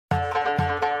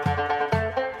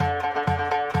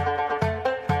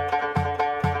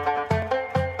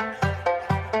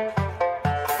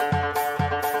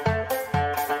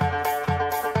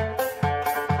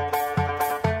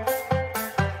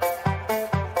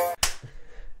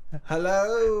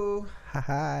Hello.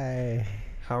 Hi.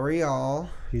 How are y'all?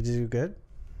 You do good?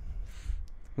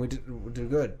 We do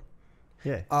good.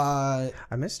 Yeah. I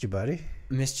I missed you, buddy.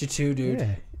 missed you too, dude.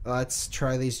 Yeah. Let's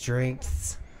try these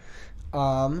drinks.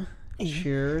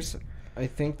 Cheers. I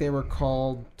think they were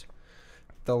called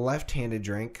the left-handed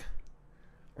drink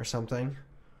or something.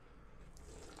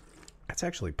 That's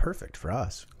actually perfect for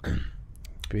us.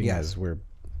 Being Yeah. as we're,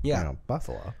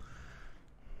 Buffalo.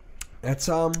 It's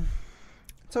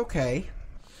okay.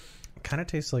 Kind of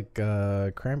tastes like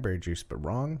cranberry juice, but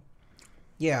wrong.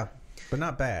 Yeah. But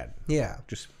not bad. Yeah.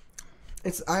 Just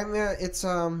It's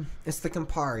the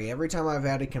Campari. Every time I've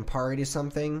added Campari to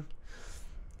something,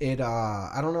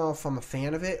 I don't know if I'm a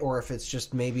fan of it or if it's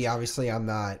just maybe obviously I'm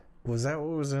not. was that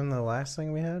what was in the last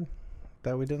thing we had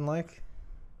that we didn't like?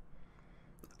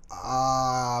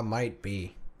 Might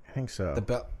be. I think so.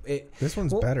 This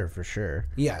one's better for sure.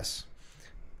 Yes.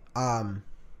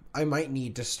 I might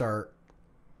need to start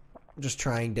just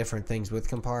trying different things with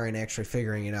Campari and actually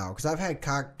figuring it out. Because I've had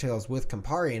cocktails with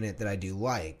Campari in it that I do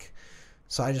like.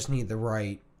 So I just need the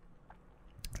right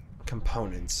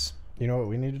components. You know what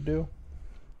we need to do?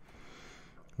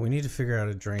 We need to figure out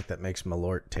a drink that makes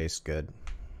Malort taste good.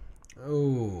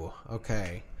 Ooh,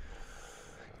 okay.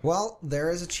 Well,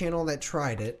 there is a channel that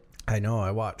tried it. I know,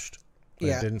 I watched. But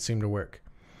Yeah. It didn't seem to work.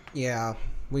 Yeah,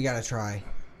 we gotta try.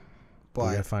 We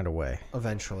But gotta find a way.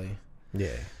 eventually.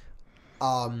 Yeah.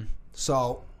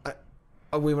 So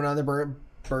we went on the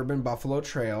Bourbon Buffalo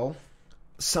Trail.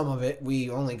 Some of it we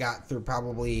only got through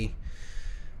probably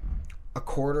a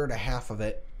quarter to half of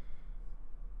it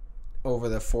over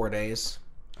the 4 days.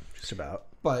 Just about.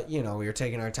 But we were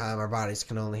taking our time. Our bodies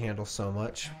can only handle so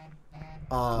much.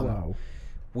 Wow.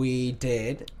 We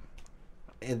did,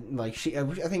 and I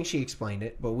think she explained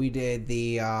it, but we did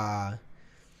we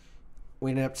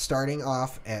ended up starting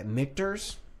off at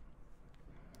Michter's,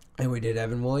 and we did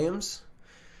Evan Williams.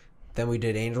 Then we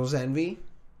did Angel's Envy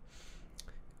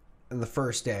on the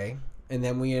first day, and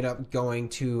then we ended up going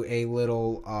to a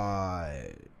little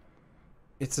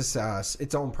it's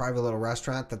its own private little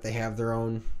restaurant that they have their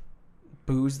own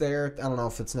booze there. I don't know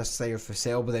if it's necessarily for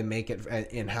sale, but they make it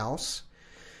in-house.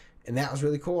 And that was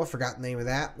really cool. I forgot the name of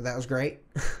that, but that was great.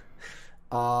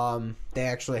 They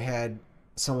actually had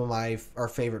some of our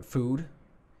favorite food.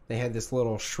 They had this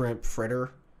little shrimp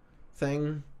fritter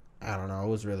thing. I don't know. It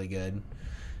was really good.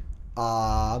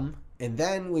 And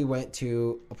then we went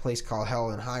to a place called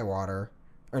Heaven and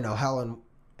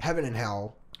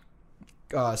Hell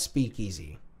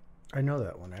Speakeasy. I know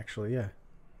that one, actually, yeah.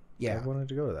 Yeah. I wanted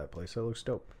to go to that place. That looks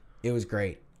dope. It was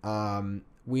great.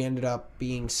 We ended up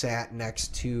being sat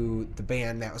next to the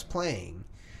band that was playing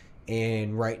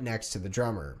and right next to the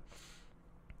drummer.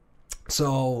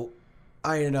 So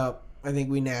I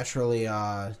think we naturally,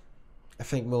 I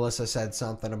think Melissa said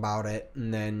something about it,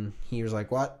 and then he was like,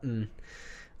 what? And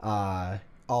all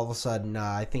of a sudden,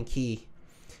 I think he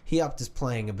upped his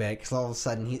playing a bit, because all of a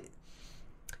sudden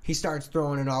he starts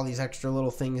throwing in all these extra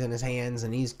little things in his hands,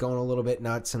 and he's going a little bit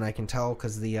nuts, and I can tell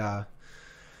because the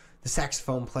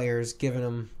saxophone player's giving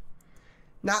him,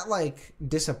 not like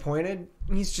disappointed,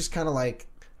 he's just kind of like,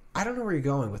 I don't know where you're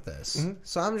going with this. Mm-hmm.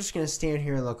 So I'm just going to stand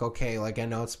here and look okay, like I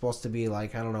know it's supposed to be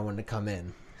like, I don't know when to come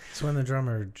in. It's when the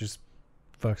drummer just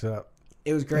fucks up.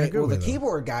 It was great. Well, the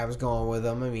keyboard guy was going with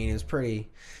him. I mean, it was pretty,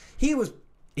 he was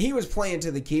playing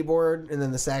to the keyboard, and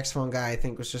then the saxophone guy, I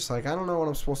think, was just like, I don't know what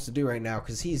I'm supposed to do right now,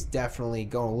 because he's definitely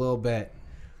going a little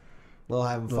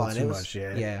having fun. Too much,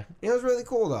 yeah. Yeah. It was really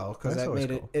cool, though, because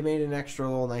it made an extra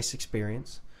little nice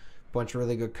experience. Bunch of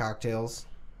really good cocktails.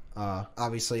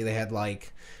 Obviously, they had,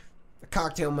 like, a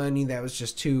cocktail menu that was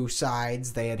just two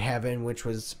sides. They had Hell,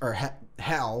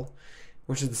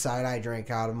 which is the side I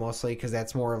drank out of mostly, because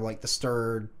that's more of, like, the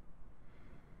stirred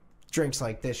drinks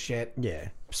like this shit. Yeah.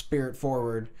 Spirit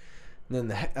forward. And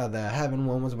then the Heaven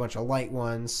one was a bunch of light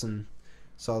ones, and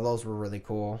so those were really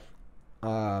cool.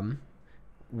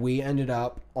 We ended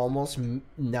up almost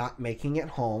not making it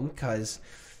home, because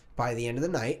by the end of the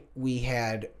night we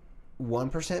had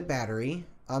 1% battery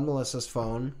on Melissa's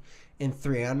phone and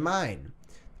 3 on mine.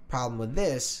 The problem with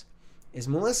this is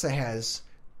Melissa has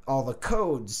all the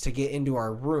codes to get into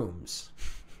our rooms.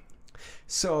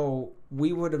 So we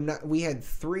had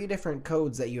 3 different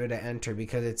codes that you had to enter,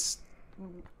 because it's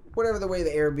whatever the way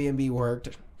the Airbnb worked.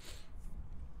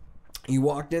 You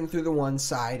walked in through the one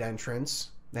side entrance.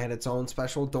 They had its own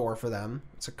special door for them.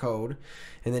 It's a code.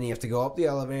 And then you have to go up the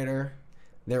elevator.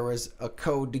 There was a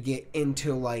code to get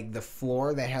into, like, the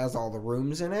floor that has all the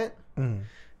rooms in it. Mm.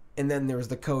 And then there was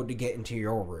the code to get into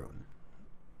your room.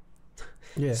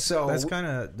 Yeah. So that's kind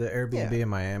of the Airbnb in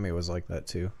Miami was like that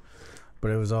too.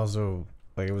 But it was also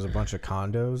Like, it was a bunch of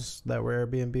condos that were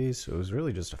Airbnbs, so it was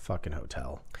really just a fucking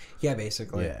hotel. Yeah,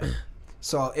 basically. Yeah.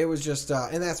 So it was just,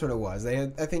 and that's what it was. I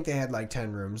think they had like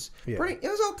 10 rooms. Yeah. It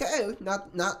was okay. Not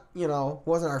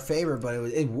wasn't our favorite, but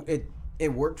it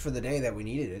worked for the day that we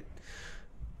needed it.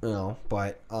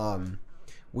 But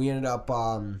we ended up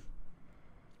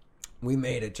we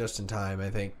made it just in time. I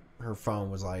think her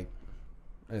phone was like,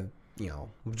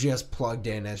 just plugged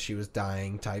in as she was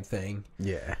dying type thing.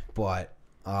 Yeah. But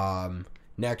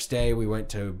next day we went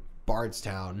to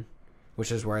Bardstown,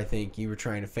 which is where I think you were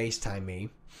trying to FaceTime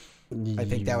me. I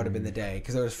think that would have been the day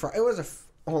because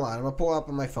hold on, I'm gonna pull up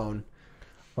on my phone.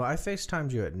 Well, I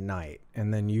FaceTimed you at night,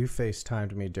 and then you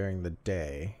FaceTimed me during the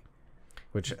day,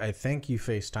 which I think you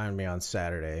FaceTimed me on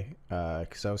Saturday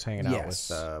because I was hanging out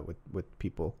with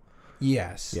people.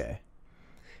 Yes. Yeah.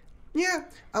 Yeah,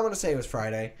 I'm gonna say it was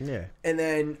Friday. Yeah. And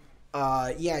then,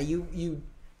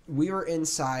 we were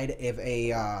inside of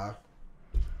a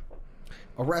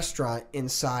restaurant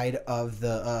inside of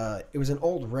it was an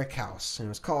old Rick House, and it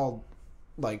was called,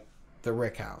 like, the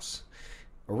Rick House.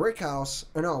 A Rick House,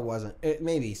 or no, it wasn't.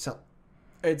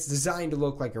 It's designed to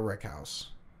look like a Rick House.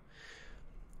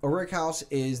 A Rick House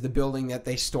is the building that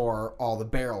they store all the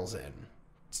barrels in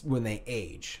when they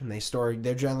age. And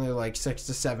they're generally like 6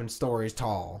 to 7 stories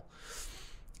tall.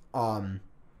 And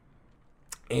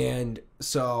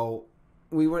so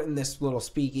we went in this little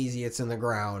speakeasy. It's in the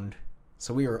ground.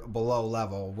 So we were below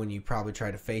level when you probably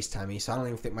tried to FaceTime me. So I don't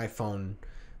even think my phone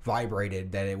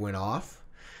vibrated that it went off.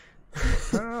 I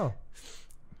don't know.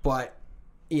 But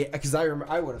yeah, because I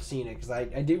remember I would have seen it because I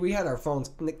did. We had our phones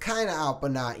kind of out,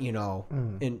 but not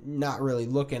and not really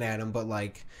looking at them. But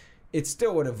like, it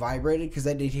still would have vibrated because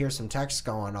I did hear some texts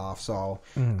going off. So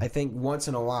I think once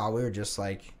in a while we were just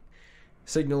like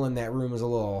signaling that room was a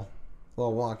little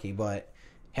wonky, but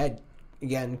had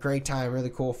again great time, really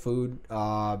cool food.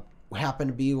 Happened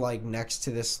to be like next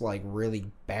to this like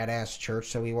really badass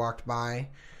church that we walked by,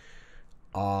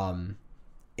 and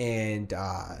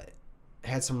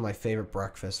had some of my favorite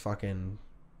breakfast, fucking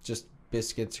just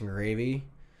biscuits and gravy,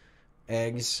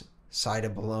 eggs, side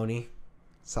of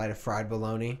fried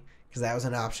bologna, because that was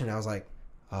an option. I was like,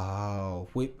 oh,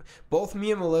 both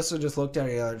me and Melissa just looked at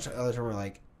each other and were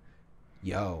like,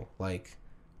 yo, like,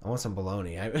 I want some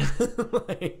bologna.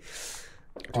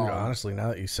 Dude, honestly, now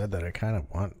that you said that, I kind of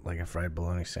want like a fried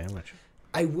bologna sandwich.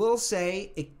 I will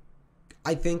say,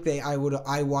 I think I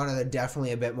wanted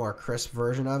definitely a bit more crisp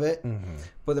version of it. Mm-hmm.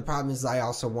 But the problem is I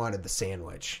also wanted the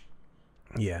sandwich.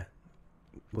 Yeah.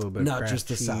 A little bit not of just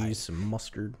the cheese, side. some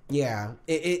mustard. Yeah.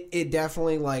 It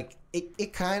definitely, like,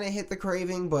 it kind of hit the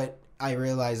craving, but I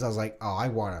realized I was like, oh, I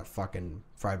want a fucking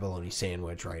fried bologna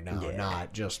sandwich right now,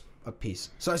 not just a piece.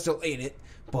 So I still ate it,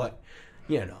 but,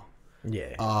 Yeah.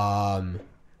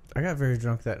 I got very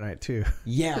drunk that night too.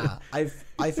 Yeah.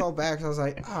 I felt bad because I was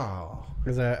like, oh.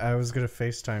 Because I was going to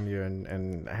FaceTime you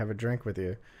and have a drink with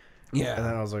you. Yeah. And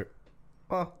then I was like,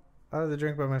 well, I'll have the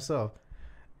drink by myself.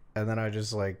 And then I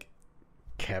just like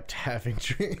kept having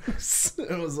drinks.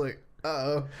 It was like,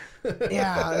 uh-oh.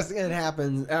 Yeah, it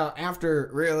happens.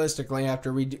 After we,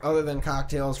 other than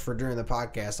cocktails for during the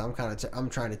podcast, I'm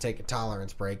trying to take a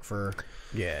tolerance break for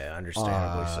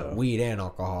understandably so. Weed and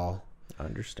alcohol.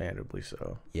 Understandably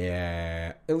so.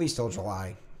 Yeah, at least till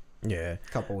July. Yeah,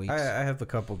 a couple weeks. I have a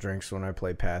couple drinks when I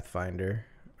play Pathfinder.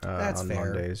 That's on fair.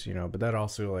 Mondays, but that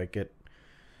also like it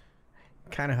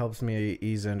kind of helps me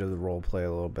ease into the role play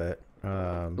a little bit.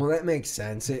 Well, that makes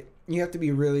sense. You have to be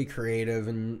really creative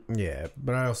and yeah,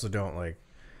 but I also don't like.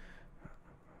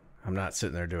 I'm not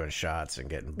sitting there doing shots and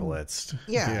getting blitzed.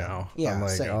 Yeah, yeah. I'm like,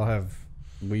 same.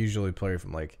 We usually play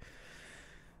from like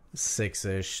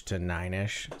 6-ish to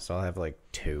 9-ish, so I'll have like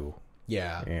 2.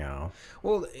 Yeah.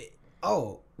 Well,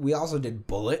 we also did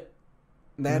Bullet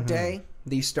that day.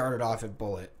 These started off at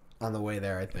Bullet on the way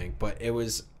there, I think, but it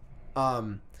was.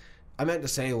 I meant to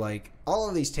say, like, all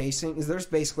of these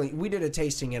tastings, we did a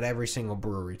tasting at every single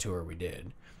brewery tour we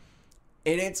did.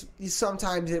 And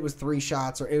sometimes it was 3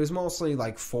 shots, or it was mostly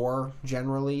like 4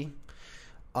 generally.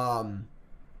 But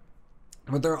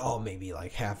they're all maybe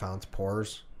like half-ounce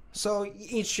pours. So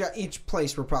each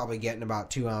place we're probably getting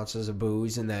about 2 ounces of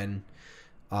booze, and then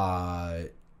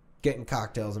getting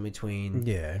cocktails in between.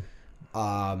 Yeah.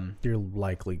 You're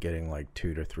likely getting like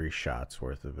 2 to 3 shots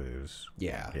worth of booze.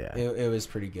 Yeah. It was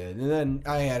pretty good. And then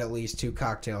I had at least 2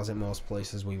 cocktails at most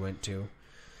places we went to,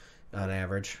 on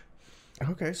average.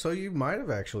 Okay, so you might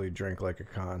have actually drank like a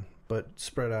con, but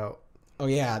spread out. Oh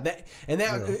yeah,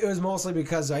 it was mostly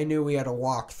because I knew we had to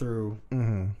walk through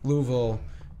Louisville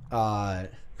the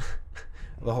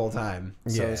whole time.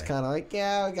 So it's kind of like, we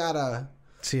gotta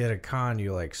See, at a con,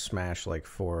 you like smash like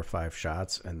 4 or 5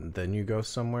 shots, and then you go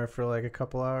somewhere for like a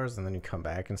couple hours, and then you come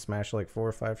back and smash like 4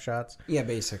 or 5 shots. Yeah,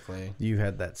 basically. You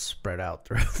had that spread out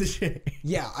throughout the day.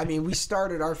 Yeah, I mean,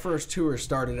 our first tour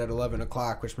started at 11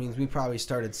 o'clock, which means we probably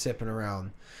started sipping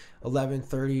around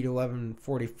 11:30 to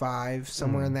 11:45,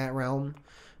 somewhere in that realm.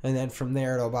 And then from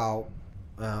there to about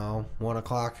 1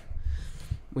 o'clock,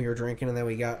 we were drinking, and then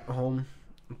we got home.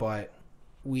 But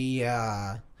we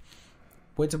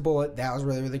went to Bullet. That was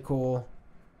really, really cool.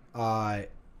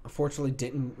 Unfortunately,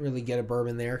 didn't really get a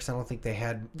bourbon there because I don't think they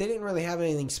didn't really have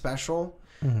anything special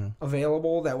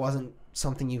available that wasn't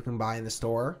something you can buy in the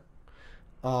store.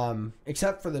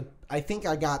 Except for I think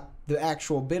I got the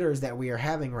actual bitters that we are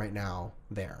having right now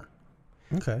there.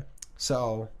 Okay.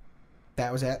 So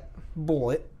that was at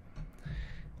Bullet.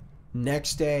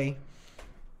 Next day,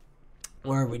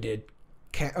 where we did,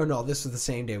 this is the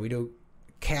same day. We do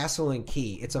Castle and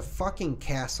Key. It's a fucking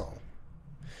castle.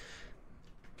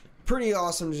 Pretty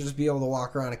awesome to just be able to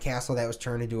walk around a castle that was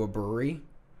turned into a brewery.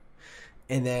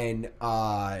 And then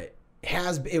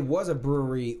it was a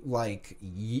brewery like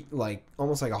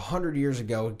almost like 100 years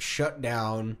ago, shut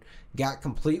down, got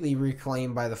completely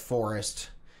reclaimed by the forest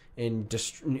and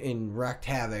wreaked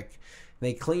havoc.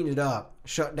 They cleaned it up,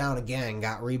 shut down again,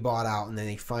 got rebought out, and then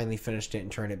they finally finished it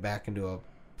and turned it back into a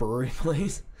brewery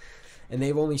place. And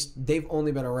they've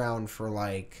only been around for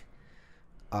like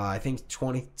I think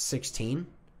 2016.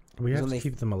 We have to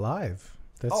keep them alive.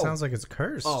 That sounds like it's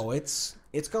cursed. Oh, it's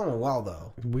going well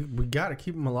though. We got to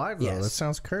keep them alive though. Yes. That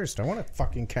sounds cursed. I want a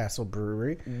fucking castle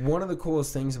brewery. One of the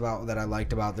coolest things that I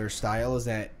liked about their style is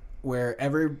that where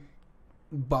every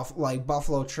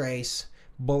Buffalo Trace,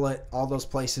 Bullet, all those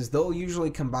places, they'll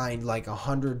usually combine like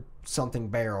 100 something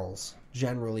barrels,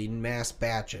 generally in mass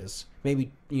batches.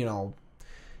 Maybe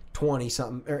 20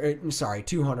 something,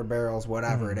 200 barrels,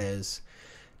 whatever it is,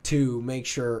 to make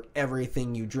sure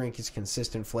everything you drink is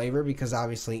consistent flavor, because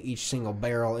obviously each single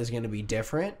barrel is going to be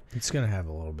different. It's going to have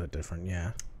a little bit different,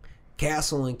 yeah.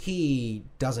 Castle and Key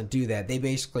doesn't do that. They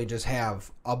basically just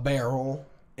have a barrel,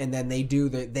 and then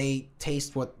they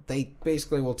taste what they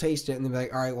basically will taste it, and they'll be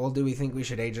like, all right, well, do we think we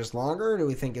should age this longer, or do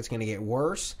we think it's going to get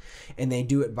worse? And they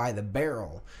do it by the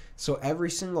barrel. So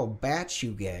every single batch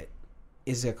you get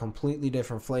is a completely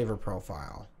different flavor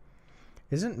profile.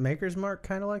 Isn't Maker's Mark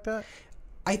kind of like that?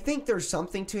 I think there's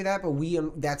something to that, but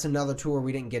that's another tour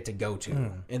we didn't get to go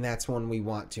to, and that's one we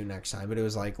want to next time. But it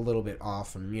was like a little bit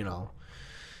off, and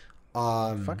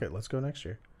fuck it, let's go next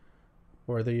year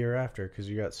or the year after, because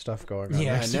you got stuff going on.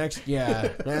 That's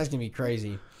gonna be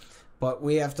crazy. But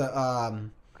we have to.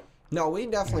 No, we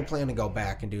definitely plan to go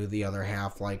back and do the other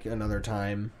half like another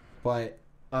time. But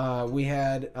we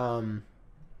had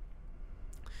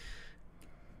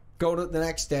go to the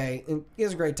next day. It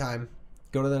was a great time.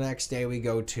 Go to the next day. We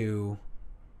go to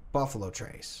Buffalo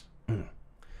Trace.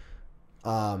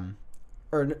 Or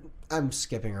I'm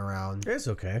skipping around. It's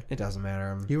okay. It doesn't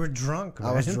matter. You were drunk, man.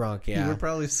 I was drunk, yeah. You were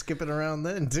probably skipping around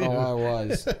then, too. Oh, I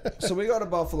was. So we go to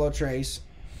Buffalo Trace.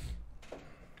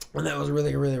 And that was a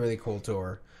really, really, really cool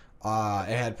tour. It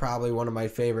had probably one of my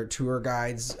favorite tour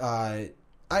guides. There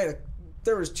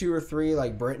was 2 or 3,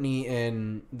 like Brittany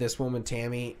and this woman,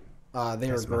 Tammy. They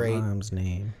were great. My mom's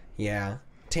name. Yeah.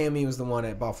 Tammy was the one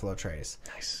at Buffalo Trace.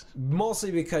 Nice.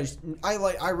 Mostly because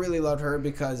I really loved her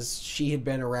because she had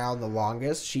been around the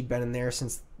longest. She'd been in there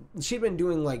since she'd been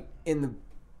doing like in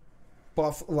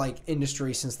the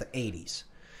industry since the 80s.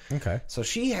 Okay. So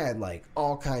she had like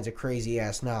all kinds of crazy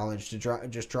ass knowledge to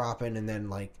just drop in, and then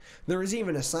like there was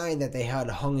even a sign that they had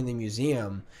hung in the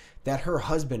museum that her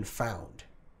husband found.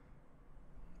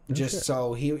 Just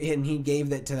so he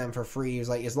gave that to them for free. He was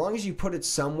like, as long as you put it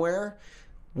somewhere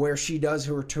where she does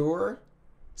her tour,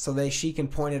 so she can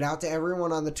point it out to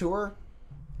everyone on the tour,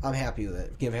 I'm happy with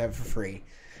it. Give it for free.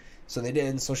 So they did,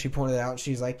 and so she pointed it out, and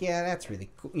she's like, yeah, that's really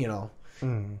cool.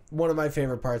 One of my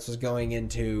favorite parts was going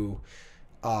into,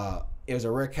 it was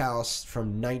a rick house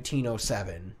from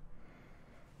 1907.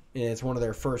 And it's one of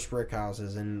their first rick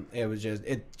houses, and it was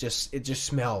it just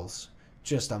smells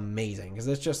just amazing, because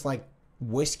it's just like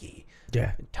whiskey.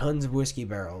 Yeah. Tons of whiskey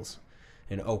barrels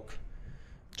and oak.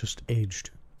 Just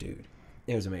aged. Dude,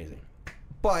 it was amazing.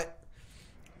 But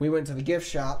we went to the gift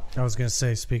shop. I was going to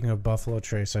say, speaking of Buffalo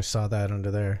Trace, I saw that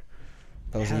under there.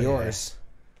 Those are yours.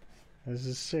 Yeah. This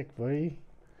is sick, buddy.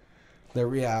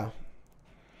 Yeah.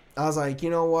 I was like, you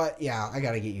know what? Yeah, I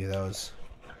got to get you those.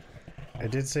 I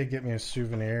did say get me a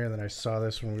souvenir, and then I saw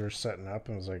this when we were setting up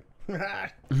and was like,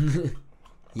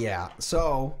 yeah.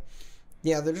 So,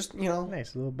 yeah, they're just,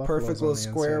 nice little perfect little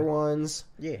square ones.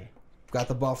 Yeah. Got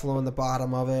the buffalo in the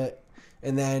bottom of it.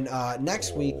 And then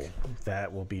next week...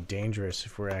 That will be dangerous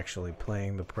if we're actually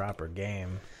playing the proper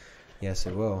game. Yes,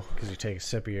 it will. Because you take a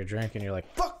sip of your drink and you're like,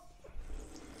 fuck!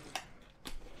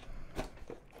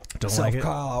 Don't like it?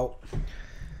 Self-call out.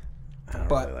 I don't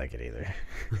really like it either.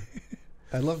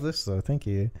 I love this, though. Thank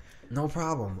you. No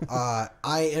problem.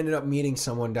 I ended up meeting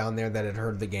someone down there that had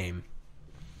heard the game.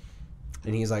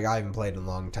 And he's like, I haven't played in a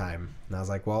long time. And I was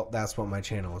like, well, that's what my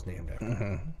channel was named after.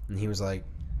 Mm-hmm. And he was like,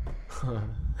 huh.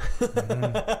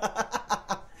 Mm-hmm.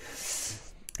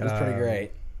 It was pretty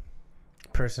great.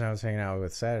 Person I was hanging out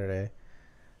with Saturday,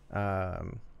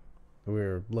 we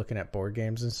were looking at board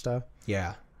games and stuff.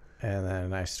 Yeah. And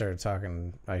then I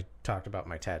talked about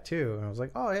my tattoo. And I was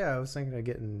like, oh, yeah, I was thinking of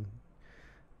getting...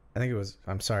 I think it was,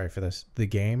 I'm sorry for this, the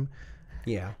game.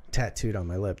 Yeah. Tattooed on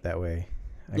my lip. That way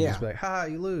I can just be like, ha,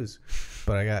 you lose.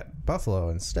 But I got Buffalo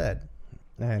instead.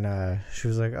 And she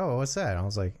was like, oh, what's that? And I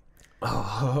was like,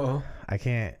 oh, I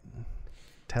can't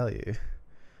tell you.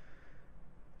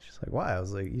 She's like, why? I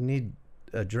was like, you need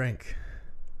a drink.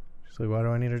 She's like, why do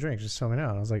I need a drink? Just tell me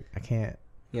now. And I was like, I can't.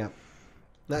 Yeah.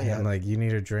 Not yet. And like, you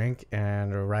need a drink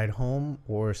and a ride home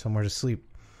or somewhere to sleep.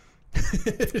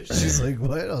 She's like,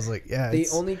 what? I was like, yeah. The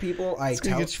only people I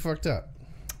tell, get you fucked up.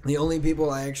 The only people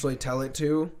I actually tell it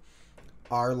to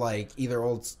are like either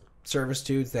old service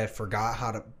dudes that forgot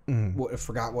how to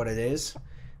forgot what it is,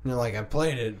 and they're like, I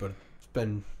played it, but it's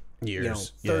been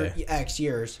years, 30 X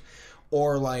years,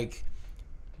 or like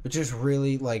just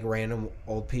really like random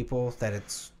old people that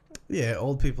it's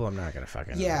old people. I'm not gonna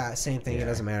fucking same thing. It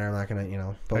doesn't matter. I'm not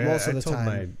gonna but most of the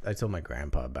time I told my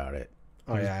grandpa about it.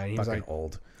 Oh yeah, he was like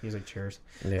old. He was like, cheers.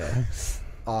 Yeah.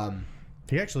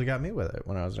 He actually got me with it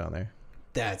when I was down there.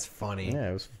 That's funny. Yeah,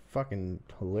 it was fucking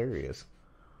hilarious.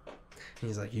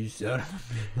 He's like, you son of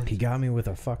a bitch. He got me with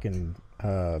a fucking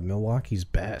Milwaukee's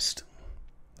Best.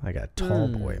 I got tall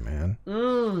boy, man.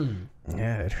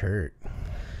 Yeah, it hurt.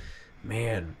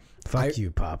 Man. Fuck you,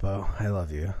 Papo. I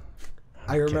love you.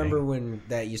 I remember when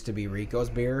that used to be Rico's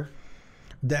beer.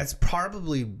 That's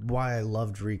probably why I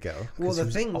loved Rico. Well, the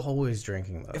thing, always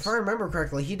drinking those. If I remember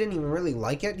correctly, he didn't even really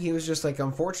like it. He was just like,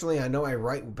 unfortunately, I know I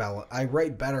write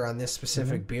better on this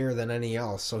specific beer than any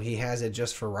else, so he has it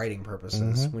just for writing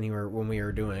purposes when we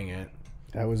were doing it.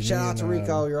 That was shout out to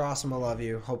Rico. You're awesome. I love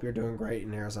you. Hope you're doing great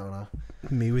in Arizona.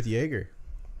 Me with Jaeger.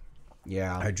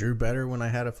 Yeah, I drew better when I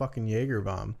had a fucking Jaeger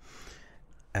bomb,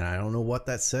 and I don't know what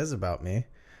that says about me.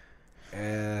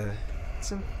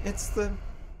 It's the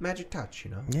magic touch,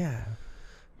 you know? Yeah.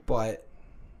 But,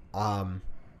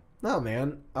 no,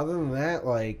 man. Other than that,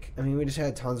 like, I mean, we just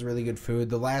had tons of really good food.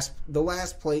 The last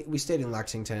place, we stayed in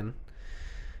Lexington.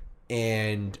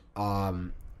 And,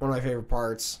 one of my favorite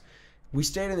parts, we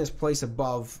stayed in this place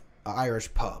above an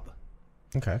Irish pub.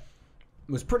 Okay.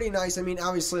 It was pretty nice. I mean,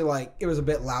 obviously, like, it was a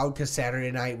bit loud because Saturday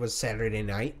night was Saturday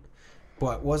night.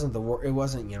 But it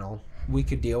wasn't, we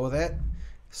could deal with it.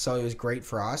 So it was great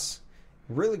for us.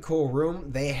 Really cool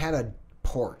room. They had a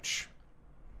porch.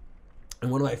 And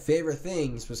one of my favorite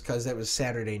things was because it was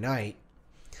Saturday night.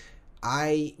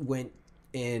 I went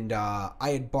and I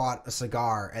had bought a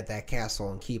cigar at that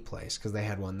Castle and Key place because they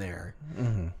had one there.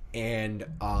 Mm-hmm. And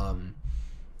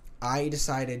I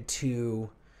decided to...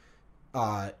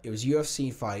 it was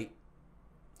UFC fight.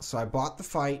 So I bought the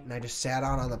fight and I just sat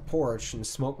out on the porch and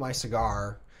smoked my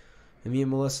cigar. And me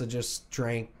and Melissa just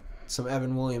drank some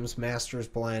Evan Williams Masters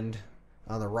blend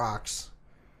on the rocks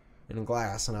in a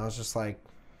glass, and I was just like,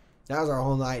 that was our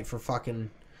whole night for fucking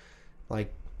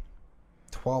like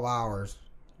 12 hours,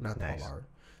 not 12 hours,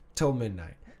 till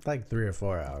midnight, like 3 or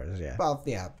 4 hours. Yeah, well,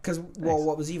 yeah, because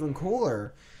what was even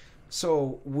cooler,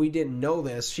 so we didn't know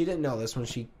this, she didn't know this when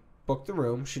she booked the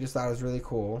room, she just thought it was really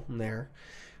cool in there.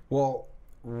 Well,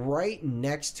 right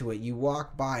next to it, you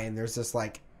walk by and there's this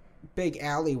like big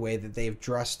alleyway that they've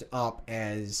dressed up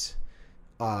as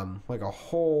like a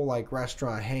whole like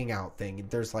restaurant hangout thing.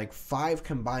 There's like 5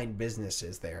 combined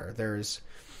businesses there. There's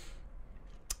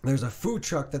a food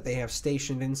truck that they have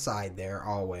stationed inside there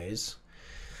always.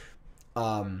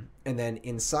 And then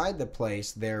inside the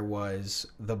place there was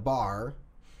the bar.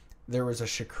 There was a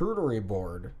charcuterie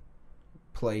board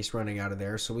place running out of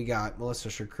there. So we got Melissa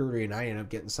charcuterie and I ended up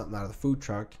getting something out of the food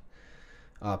truck.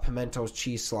 Pimentos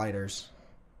cheese sliders.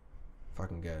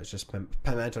 Fucking good. It's just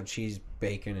pimento cheese,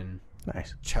 bacon, and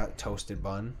nice toasted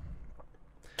bun.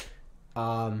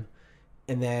 And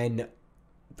then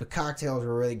the cocktails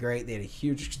were really great. They had a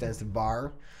huge extensive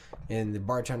bar, and the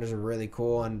bartenders were really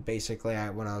cool. And basically,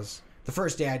 the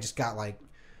first day, I just got like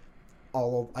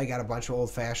I got a bunch of old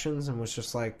fashions and was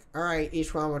just like, all right,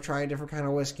 each one will try a different kind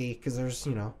of whiskey because there's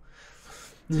so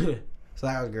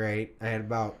that was great. I had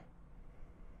about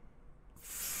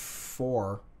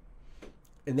 4.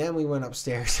 And then we went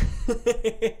upstairs.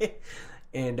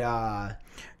 And,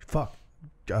 fuck.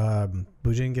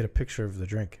 We didn't get a picture of the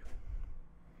drink.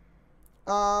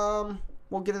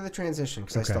 We'll get to the transition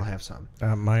because I still have some.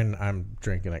 Mine, I'm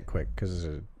drinking it quick because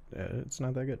it's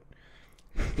not that good.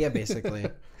 Yeah, basically.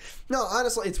 No,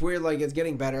 honestly, it's weird. Like, it's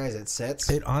getting better as it sits.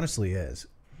 It honestly is.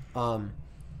 Yeah,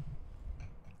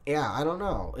 I don't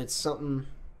know. It's something.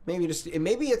 Maybe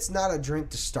it's not a drink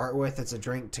to start with. It's a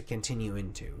drink to continue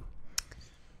into.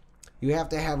 You have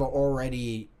to have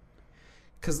already.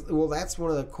 Because, well, that's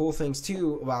one of the cool things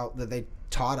too about that they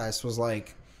taught us was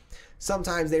like.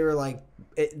 Sometimes they were like,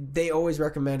 they always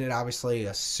recommended obviously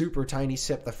a super tiny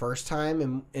sip the first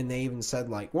time, and they even said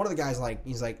like one of the guys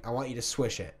he's like, I want you to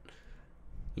swish it.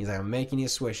 He's like, I'm making you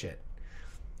swish it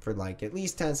for like at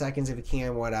least 10 seconds if you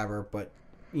can, whatever. But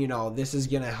you know, this is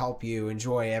gonna help you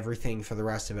enjoy everything for the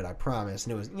rest of it, I promise.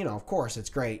 And it was, you know, of course it's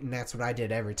great, and that's what I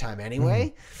did every time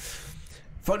anyway.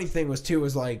 Funny thing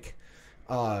was like,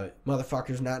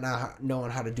 motherfuckers not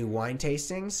knowing how to do wine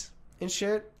tastings and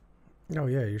shit. Oh,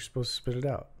 yeah, you're supposed to spit it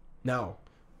out. No.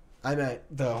 I meant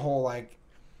the whole, like,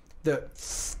 when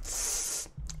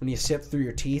you sip through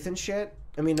your teeth and shit.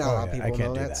 I mean, not a lot of people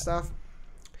know that stuff.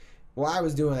 Well, I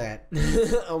was doing that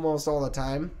almost all the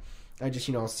time. I just,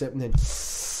 you know, sip and then...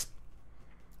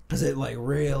 Because it, like,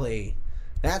 really...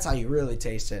 That's how you really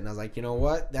taste it. And I was like, you know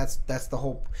what? That's the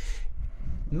whole...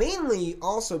 Mainly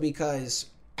also because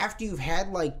after you've had,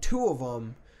 like, 2 of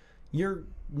them, you're...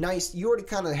 nice. You already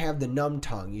kind of have the numb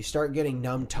tongue. You start getting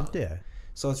numb tongue. Yeah.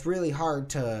 So it's really hard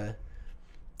to.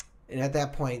 And at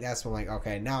that point, that's when like,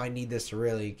 okay, now I need this to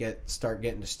really start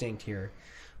getting distinct here.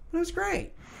 But it was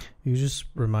great. You just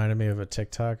reminded me of a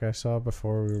TikTok I saw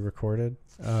before we recorded,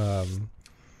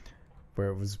 where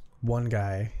it was one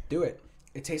guy. Do it.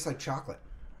 It tastes like chocolate.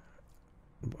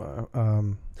 I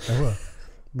will.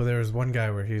 But there was one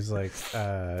guy where he's like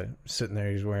sitting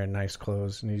there. He's wearing nice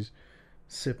clothes and he's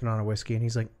sipping on a whiskey, and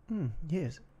he's like,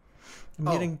 yes, I'm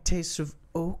getting tastes of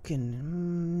oak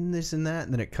and this and that.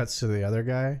 And then it cuts to the other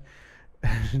guy,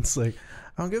 and it's like,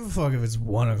 I don't give a fuck if it's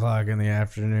 1 o'clock in the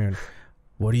afternoon.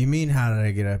 What do you mean, how did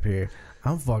I get up here? I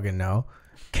don't fucking know.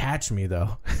 Catch me,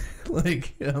 though.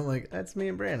 Like, I'm like, that's me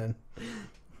and Brandon.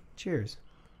 Cheers.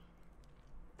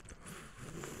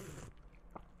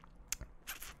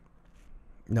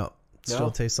 No,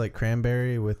 still tastes like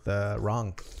cranberry with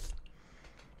wrong.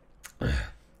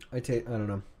 I don't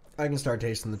know. I can start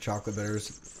tasting the chocolate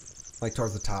bitters, like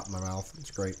towards the top of my mouth. It's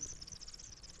great.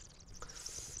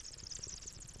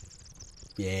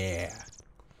 Yeah.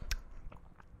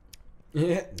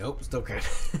 Yeah. Nope. Still cranberry.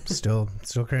 still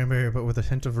cranberry, but with a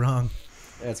hint of wrong.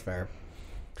 That's fair.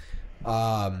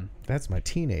 That's my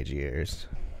teenage years.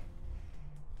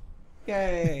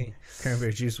 Yay.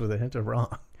 Cranberry juice with a hint of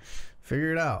wrong.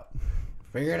 Figure it out.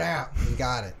 Figure it out. We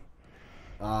got it.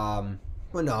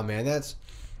 Well, no, man.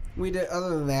 We did. Other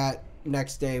than that,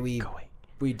 next day we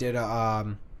did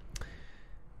a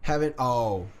haven't.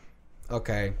 Oh,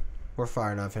 okay. We're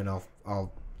far enough, and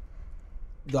I'll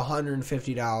the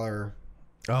 $150.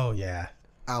 Oh yeah,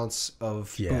 ounce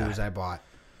of booze I bought.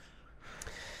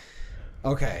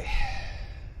 Okay,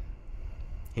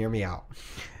 hear me out.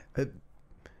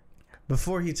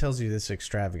 Before he tells you this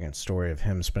extravagant story of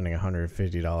him spending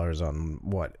 $150 on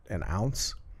what, an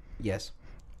ounce? Yes.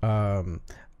 It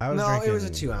was a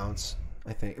 2 ounce,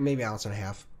 I think, maybe 1.5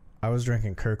 ounces. I was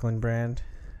drinking Kirkland brand,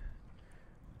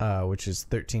 which is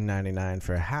 $13.99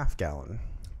 for a half gallon.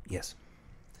 Yes.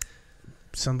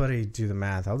 Somebody do the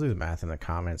math. I'll do the math in the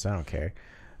comments. I don't care.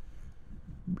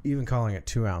 Even calling it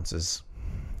 2 ounces.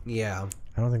 Yeah.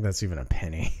 I don't think that's even a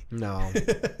penny. No.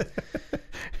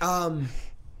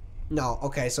 No.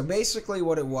 Okay. So basically,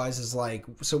 what it was is like,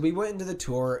 so we went into the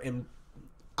tour, and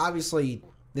obviously,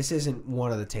 this isn't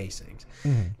one of the tastings.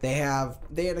 Mm-hmm. They had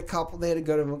a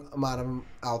good amount of them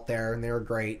out there, and they were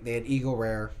great. They had Eagle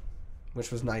Rare,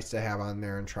 which was nice to have on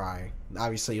there and try.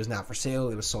 Obviously, it was not for sale.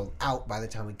 It was sold out by the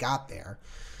time we got there.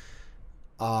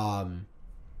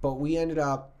 But we ended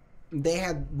up. They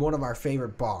had one of our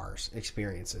favorite bars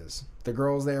experiences. The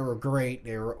girls there were great.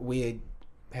 We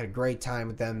had a great time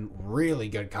with them. Really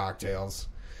good cocktails.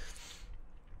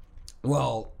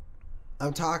 Well,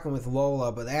 I'm talking with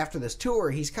Lola, but after this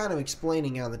tour, he's kind of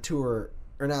explaining on the tour,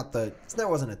 or not the. That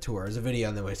wasn't a tour. It was a video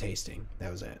on the tasting.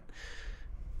 That was it.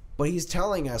 But he's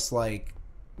telling us, like,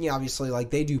 obviously, like,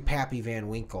 they do Pappy Van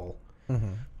Winkle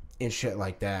and shit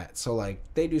like that. So, like,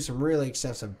 they do some really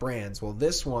expensive brands. Well,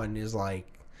 this one is, like,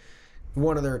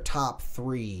 one of their top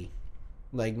 3,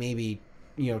 like, maybe,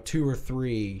 2 or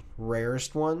 3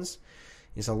 rarest ones.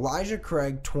 Is Elijah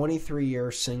Craig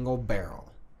 23-year single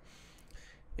barrel.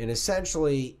 And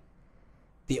essentially,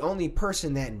 the only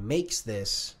person that makes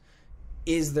this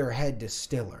is their head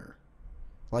distiller.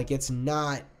 Like, it's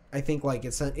not, I think, like,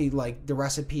 it's not, like, the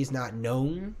recipe is not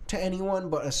known to anyone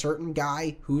but a certain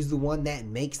guy who's the one that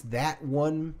makes that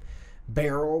one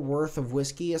barrel worth of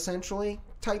whiskey, essentially,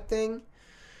 type thing.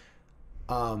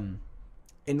 And,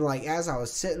 like, as I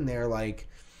was sitting there, like,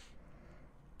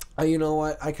 you know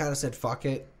what? I kind of said, fuck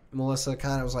it. Melissa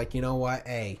kind of was like, you know what?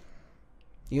 Hey,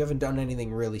 you haven't done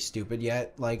anything really stupid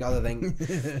yet. Like, other than...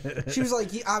 She was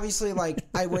like, obviously, like,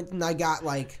 I went and I got,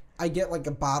 like... I get, like,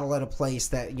 a bottle at a place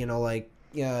that, you know, like...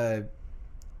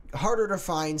 harder to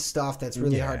find stuff that's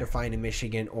really hard to find in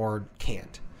Michigan or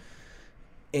can't.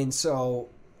 And so,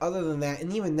 other than that...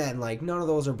 And even then, like, none of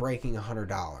those are breaking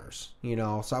 $100, you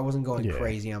know? So I wasn't going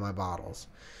crazy on my bottles.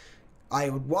 I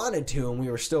wanted to, and we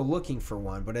were still looking for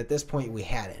one, but at this point, we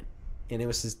hadn't. And it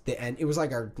was just the end. It was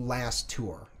like our last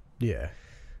tour. Yeah.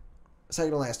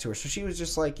 Second to last tour. So she was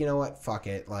just like, you know what? Fuck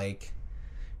it. Like,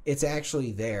 it's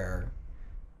actually there.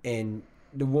 And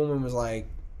the woman was like,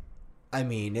 I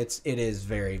mean, it is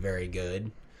very, very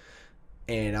good.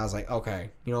 And I was like, okay,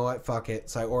 you know what? Fuck it.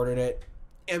 So I ordered it.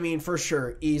 I mean, for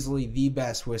sure, easily the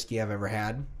best whiskey I've ever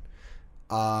had.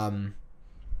 Hold on.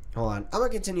 I'm going to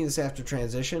continue this after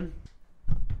transition.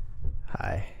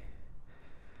 Hi.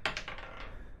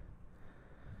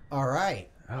 All right.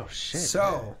 Oh, shit.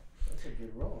 So, that's a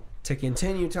good roll. To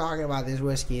continue talking about this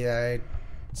whiskey that I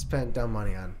spent dumb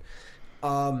money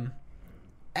on.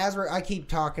 I keep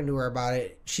talking to her about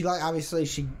it. She obviously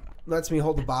she lets me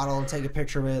hold the bottle and take a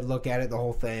picture of it, look at it, the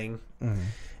whole thing. Mm-hmm.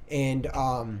 And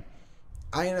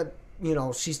I end up, you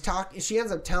know, she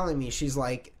ends up telling me, she's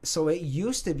like, so it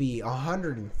used to be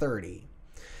 130.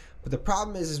 But the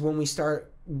problem is when we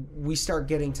start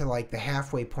getting to like the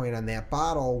halfway point on that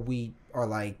bottle, we are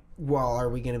like, well, are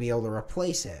we going to be able to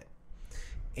replace it?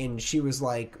 And she was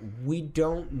like, we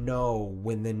don't know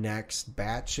when the next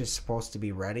batch is supposed to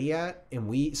be ready yet. And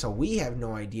we have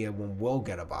no idea when we'll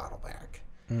get a bottle back.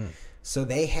 So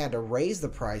they had to raise the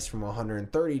price from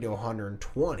 130 to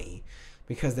 120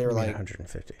 because they were like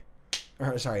 150.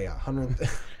 Or, sorry, yeah, 100.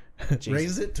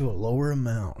 Raise it to a lower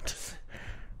amount.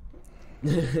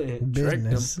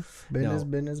 Business.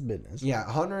 Yeah,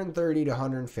 130 to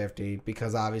 150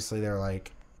 because obviously they're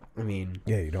like, I mean,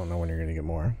 yeah, you don't know when you're going to get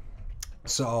more.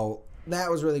 So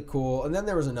that was really cool. And then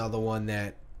there was another one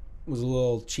that was a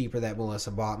little cheaper that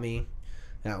Melissa bought me.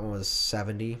 That one was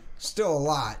 $70. Still a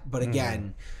lot, but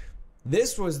again,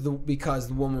 this was because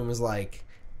the woman was like,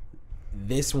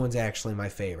 this one's actually my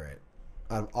favorite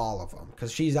of all of them.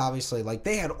 Because she's obviously like,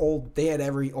 they had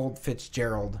every old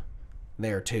Fitzgerald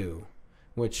there too.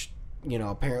 Which, you know,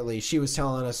 apparently she was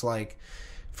telling us like,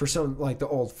 for some, like the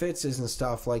old Fitzes and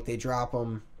stuff, like they drop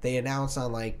them, they announce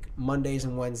on like Mondays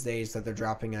and Wednesdays that they're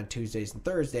dropping on Tuesdays and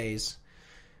Thursdays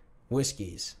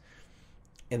whiskeys.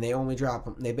 And they only drop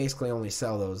them, they basically only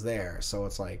sell those there. So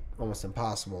it's like almost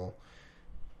impossible.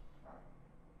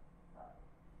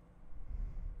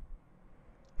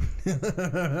 Well,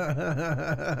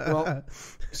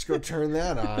 just go turn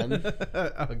that on.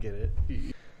 I'll get it.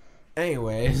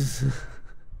 Anyways,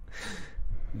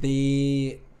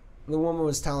 the woman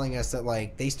was telling us that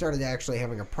like they started actually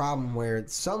having a problem where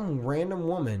some random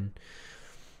woman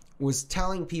was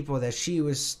telling people that she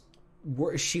was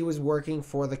working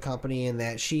for the company and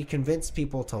that she convinced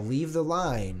people to leave the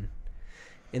line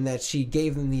and that she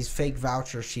gave them these fake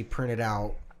vouchers she printed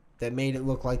out that made it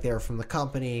look like they were from the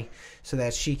company so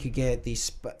that she could get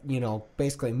these, you know,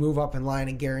 basically move up in line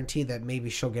and guarantee that maybe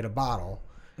she'll get a bottle.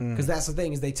 Because that's the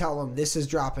thing is they tell them this is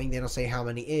dropping. They don't say how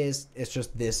many is. It's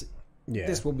just this. Yeah.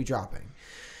 This will be dropping.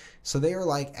 So they were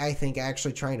like, I think,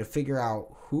 actually trying to figure out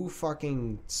who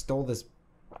fucking stole this,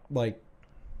 like,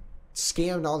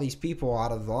 scammed all these people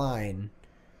out of the line.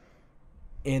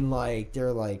 And, like,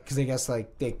 they're like, because I guess,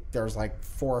 like, there was, like,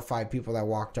 4 or 5 people that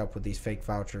walked up with these fake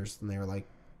vouchers. And they were like,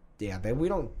 yeah, we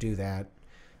don't do that.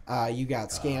 You got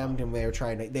scammed,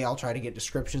 and they all try to get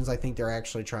descriptions. I think they're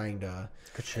actually trying to.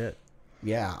 Good shit.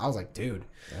 Yeah, I was like, dude.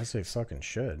 That's they fucking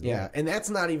should. Yeah, and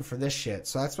that's not even for this shit.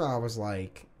 So that's why I was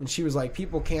like, and she was like,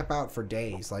 people camp out for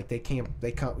days. Like they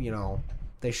come, you know,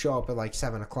 they show up at like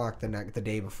 7 o'clock the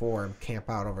day before and camp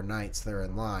out overnight. So they're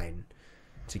in line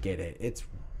to get it. It's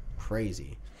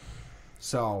crazy.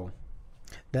 So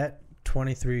that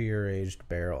 23-year aged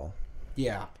barrel.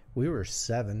 Yeah, we were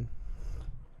 7.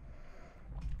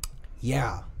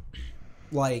 Yeah,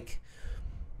 like.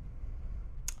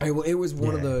 It was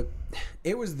one of the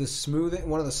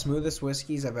smoothest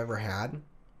whiskeys I've ever had,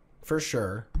 for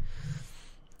sure.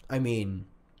 I mean,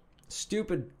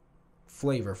 stupid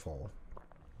flavorful.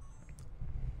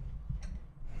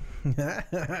 Is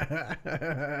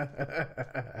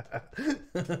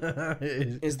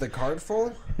the card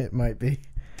full? It might be.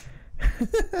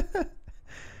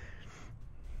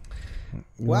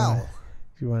 Well.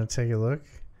 You want to take a look?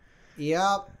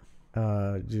 Yep.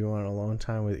 Do you want alone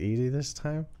time with Edie this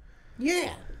time?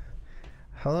 Yeah.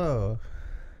 Hello.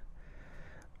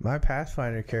 My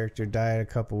Pathfinder character died a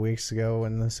couple weeks ago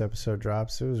when this episode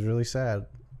drops. It was really sad.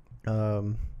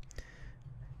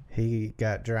 He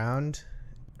got drowned,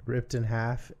 ripped in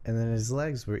half, and then his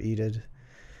legs were eaten.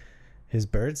 His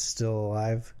bird's still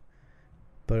alive,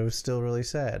 but it was still really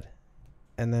sad.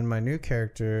 And then my new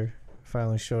character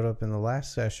finally showed up in the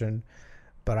last session,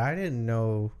 but I didn't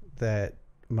know that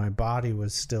my body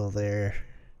was still there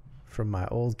from my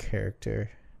old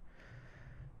character.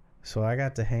 So I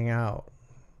got to hang out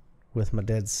with my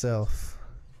dead self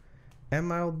and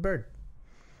my old bird.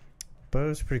 But it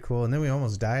was pretty cool. And then we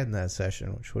almost died in that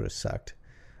session, which would have sucked.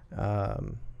 I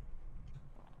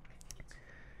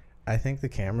think the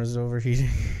camera's overheating.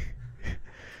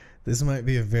 This might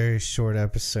be a very short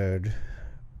episode,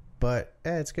 but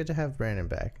it's good to have Brandon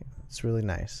back. It's really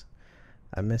nice.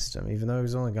 I missed him, even though he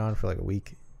was only gone for like a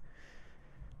week.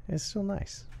 It's still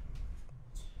nice.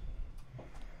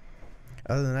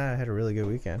 Other than that, I had a really good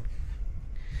weekend.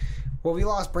 Well, we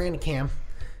lost Brandon Cam.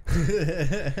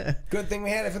 Good thing we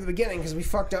had it from the beginning because we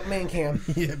fucked up main cam.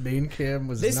 Yeah, main cam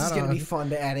was This not is going to on. be fun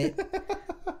to edit.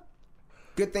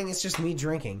 Good thing it's just me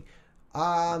drinking.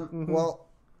 Well,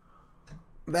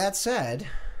 that said,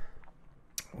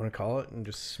 Want to call it and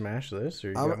just smash this? Or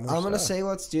you got I'm more going to stuff? say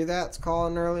let's do that. Let's call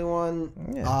it an early one.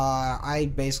 Yeah. I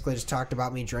basically just talked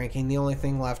about me drinking. The only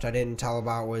thing left I didn't tell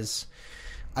about was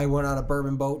I went on a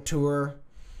bourbon boat tour.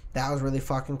 That was really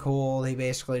fucking cool.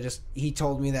 He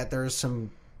told me that there's some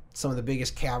of the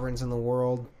biggest caverns in the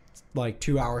world, like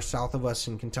 2 hours south of us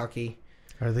in Kentucky.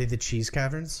 Are they the cheese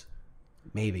caverns?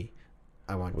 Maybe.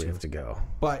 I want We to. have to go.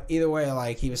 But either way,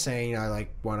 like he was saying, I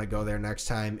like want to go there next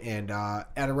time. And at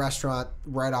a restaurant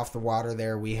right off the water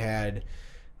there, we had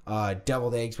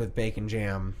deviled eggs with bacon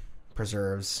jam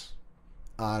preserves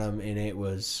on them, and it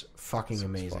was fucking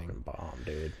amazing. Fucking bomb,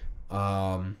 dude.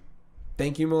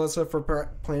 Thank you, Melissa, for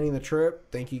planning the trip.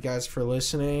 Thank you guys for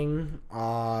listening.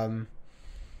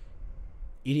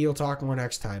 Edie will talk more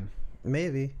next time.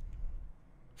 Maybe.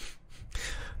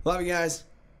 Love you guys.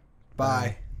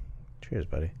 Bye. Cheers,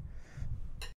 buddy.